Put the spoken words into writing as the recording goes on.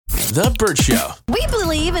The Burt Show. We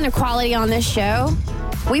believe in equality on this show.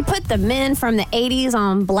 We put the men from the 80s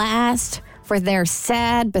on blast for their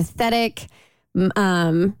sad, pathetic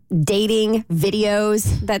dating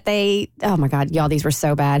videos that oh my God, y'all, these were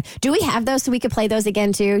so bad. Do we have those so we could play those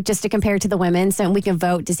again too, just to compare to the women so we can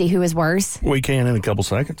vote to see who is worse? We can in a couple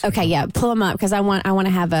seconds. Okay, yeah, pull them up because I want to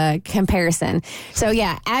have a comparison. So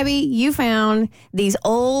yeah, Abby, you found these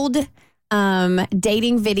old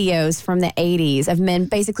dating videos from the 80s of men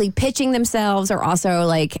basically pitching themselves or also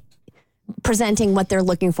like presenting what they're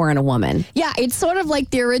looking for in a woman. Yeah, it's sort of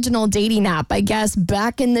like the original dating app. I guess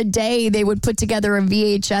back in the day, they would put together a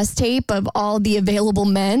VHS tape of all the available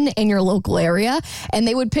men in your local area, and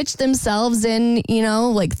they would pitch themselves in,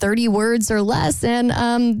 like 30 words or less.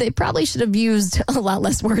 And they probably should have used a lot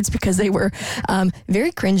less words because they were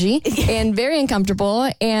very cringy and very uncomfortable.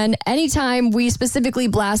 And anytime we specifically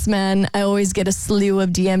blast men, I always get a slew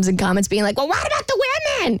of DMs and comments being like, well, what about the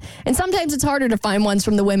women? And sometimes it's harder to find ones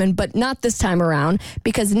from the women, but not this time around,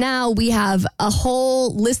 because now we have a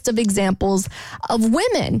whole list of examples of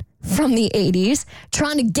women from the 80s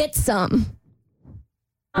trying to get some.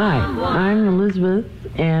 Hi, I'm Elizabeth,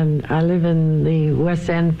 and I live in the West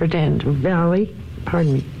San Fernando Valley.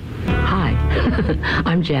 Pardon me. Hi,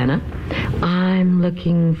 I'm Jana. I'm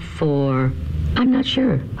looking for... I'm not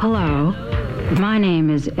sure. Hello, my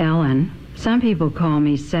name is Ellen. Some people call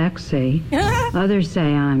me sexy. Others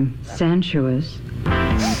say I'm sensuous.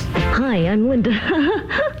 Hi, I'm Linda.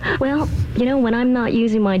 Well, when I'm not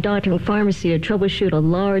using my doctor and pharmacy to troubleshoot a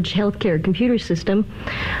large healthcare computer system,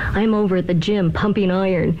 I'm over at the gym pumping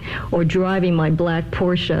iron or driving my black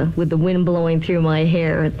Porsche with the wind blowing through my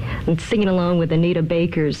hair and singing along with Anita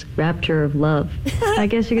Baker's Rapture of Love. I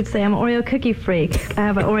guess you could say I'm an Oreo cookie freak. I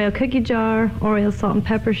have an Oreo cookie jar, Oreo salt and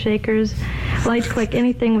pepper shakers. I like to collect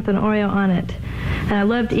anything with an Oreo on it. And I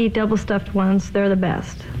love to eat double stuffed ones. They're the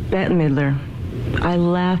best. Bette Midler. I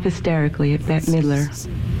laugh hysterically at Bette Midler.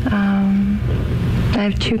 I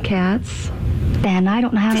have 2 cats. And I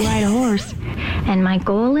don't know how to ride a horse. And my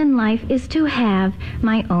goal in life is to have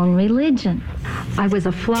my own religion. I was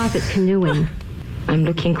a flop at canoeing. I'm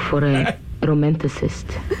looking for a romanticist.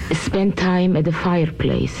 Spend time at the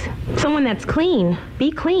fireplace. Someone that's clean.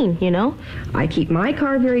 Be clean, I keep my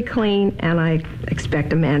car very clean, and I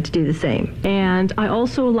expect a man to do the same. And I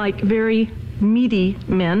also like very meaty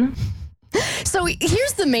men. So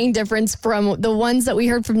here's the main difference from the ones that we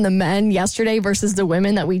heard from the men yesterday versus the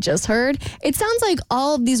women that we just heard. It sounds like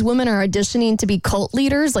all of these women are auditioning to be cult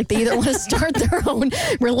leaders. Like they either want to start their own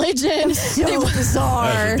religion. So bizarre.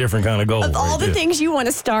 That's a different kind of goal. Of all the things you want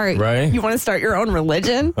to start, right? You want to start your own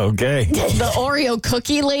religion? Okay. The Oreo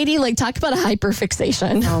cookie lady, talk about a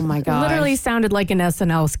hyperfixation. Oh my God. Literally sounded like an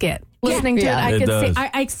SNL skit. Listening to it, I could see.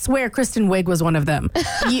 I swear, Kristen Wiig was one of them.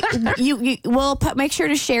 Make sure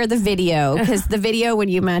to share the video because the video, when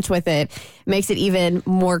you match with it, makes it even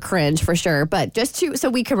more cringe for sure. But just so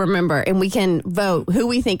we can remember and we can vote who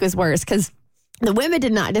we think was worse, because the women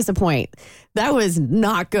did not disappoint. That was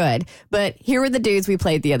not good. But here were the dudes we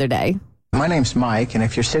played the other day. My name's Mike, and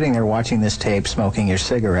if you're sitting there watching this tape smoking your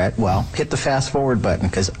cigarette, well, hit the fast forward button,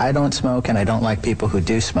 because I don't smoke and I don't like people who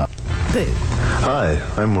do smoke. Hi,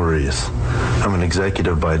 I'm Maurice. I'm an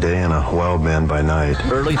executive by day and a wild man by night.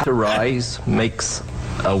 Early to rise makes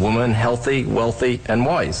a woman healthy, wealthy, and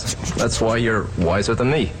wise. That's why you're wiser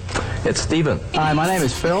than me. It's Steven. Hi, my name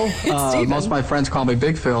is Phil. Most of my friends call me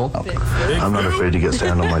Big Phil. I'm not afraid to get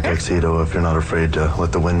sand on my tuxedo if you're not afraid to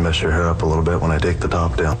let the wind mess your hair up a little bit when I take the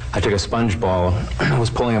top down. I took a sponge ball, was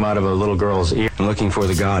pulling him out of a little girl's ear and looking for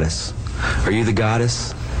the goddess. Are you the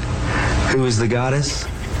goddess? Who is the goddess?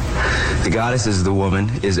 The goddess is the woman,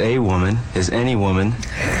 is a woman, is any woman,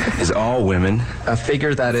 is all women. A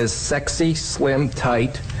figure that is sexy, slim,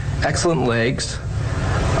 tight, excellent legs.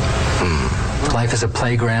 Life is a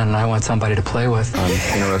playground, and I want somebody to play with. I'm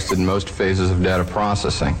interested in most phases of data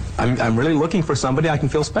processing. I'm really looking for somebody I can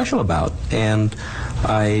feel special about, and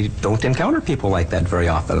I don't encounter people like that very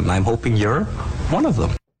often, and I'm hoping you're one of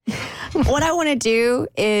them. What I want to do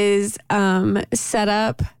is set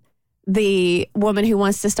up the woman who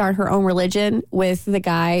wants to start her own religion with the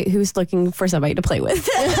guy who's looking for somebody to play with.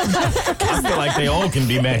 I feel like they all can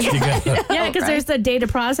be matched together. Yeah, because there's the data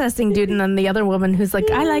processing dude and then the other woman who's like,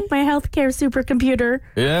 I like my healthcare supercomputer.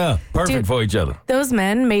 Yeah, perfect for each other. Those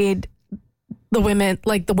men made the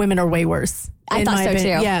women are way worse. I thought so too.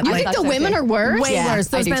 Yeah, You think the women are worse? Way Yeah, worse.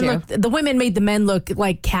 Those I do men too. the women made the men look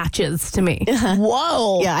like catches to me.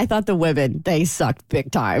 Whoa. Yeah, I thought the women, they sucked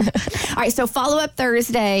big time. All right, so follow-up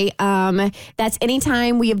Thursday. That's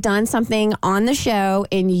anytime we have done something on the show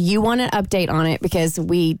and you want an update on it because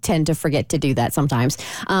we tend to forget to do that sometimes.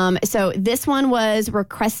 So this one was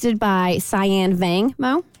requested by Cyan Vang,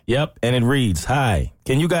 Mo. Yep, and it reads, "Hi,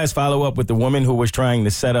 can you guys follow up with the woman who was trying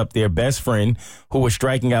to set up their best friend who was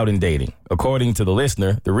striking out in dating? According to the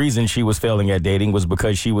listener, the reason she was failing at dating was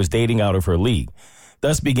because she was dating out of her league.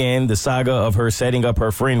 Thus began the saga of her setting up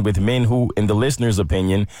her friend with men who, in the listener's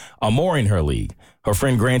opinion, are more in her league. Her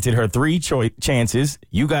friend granted her 3 chances.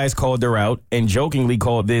 You guys called her out and jokingly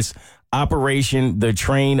called this Operation the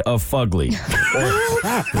Train of Fugly."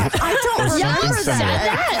 I don't remember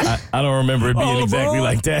that. I don't remember it being exactly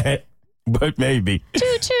like that, but maybe.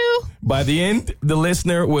 Choo-choo. By the end, the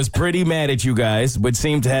listener was pretty mad at you guys, but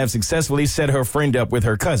seemed to have successfully set her friend up with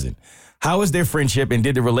her cousin. How is their friendship, and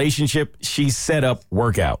did the relationship she set up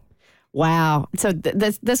work out? Wow. So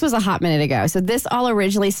this was a hot minute ago. So this all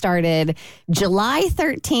originally started July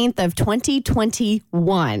 13th of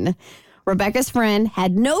 2021. Rebecca's friend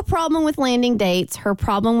had no problem with landing dates. Her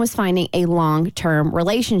problem was finding a long-term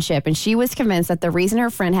relationship. And she was convinced that the reason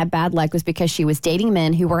her friend had bad luck was because she was dating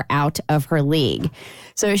men who were out of her league.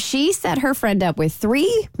 So she set her friend up with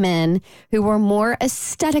 3 men who were more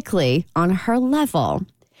aesthetically on her level.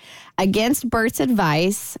 Against Bert's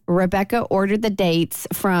advice, Rebecca ordered the dates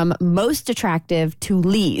from most attractive to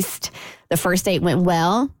least. The first date went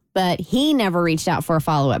well, but he never reached out for a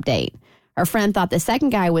follow-up date. Her friend thought the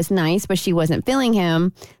second guy was nice, but she wasn't feeling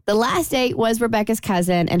him. The last date was Rebecca's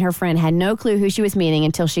cousin, and her friend had no clue who she was meeting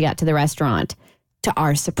until she got to the restaurant. To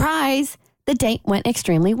our surprise, the date went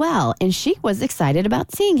extremely well, and she was excited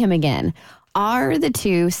about seeing him again. Are the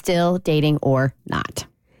two still dating or not?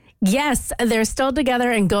 Yes, they're still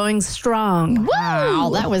together and going strong.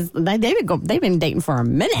 Wow, they've been dating for a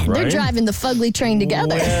minute. They're Right? driving the fugly train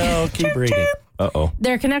together. Well, keep reading. Uh-oh.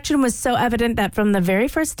 Their connection was so evident that from the very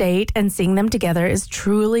first date, and seeing them together is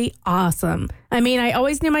truly awesome. I mean, I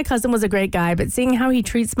always knew my cousin was a great guy, but seeing how he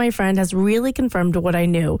treats my friend has really confirmed what I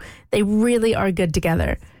knew. They really are good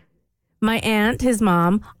together. My aunt, his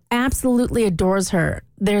mom, absolutely adores her.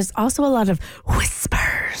 There's also a lot of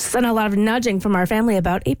whispers and a lot of nudging from our family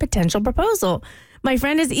about a potential proposal. My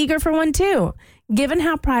friend is eager for one too. Given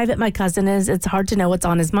how private my cousin is, it's hard to know what's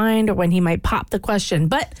on his mind or when he might pop the question.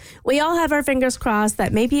 But we all have our fingers crossed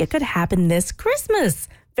that maybe it could happen this Christmas.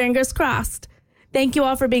 Fingers crossed. Thank you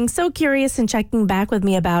all for being so curious and checking back with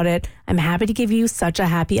me about it. I'm happy to give you such a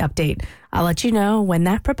happy update. I'll let you know when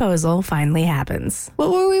that proposal finally happens.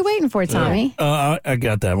 What were we waiting for, Tommy? I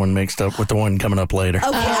got that one mixed up with the one coming up later. Okay,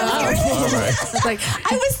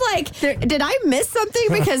 I was like, did I miss something?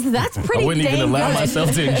 Because that's pretty I wouldn't even allow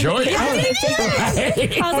myself to enjoy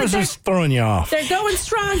it. I was just throwing you off. They're going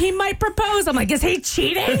strong. He might propose. I'm like, is he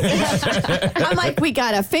cheating? I'm like, we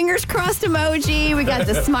got a fingers crossed emoji. We got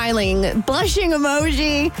the smiling, blushing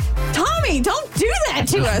emoji. Tommy, don't do that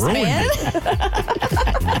to us, man.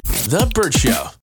 The Burt Show.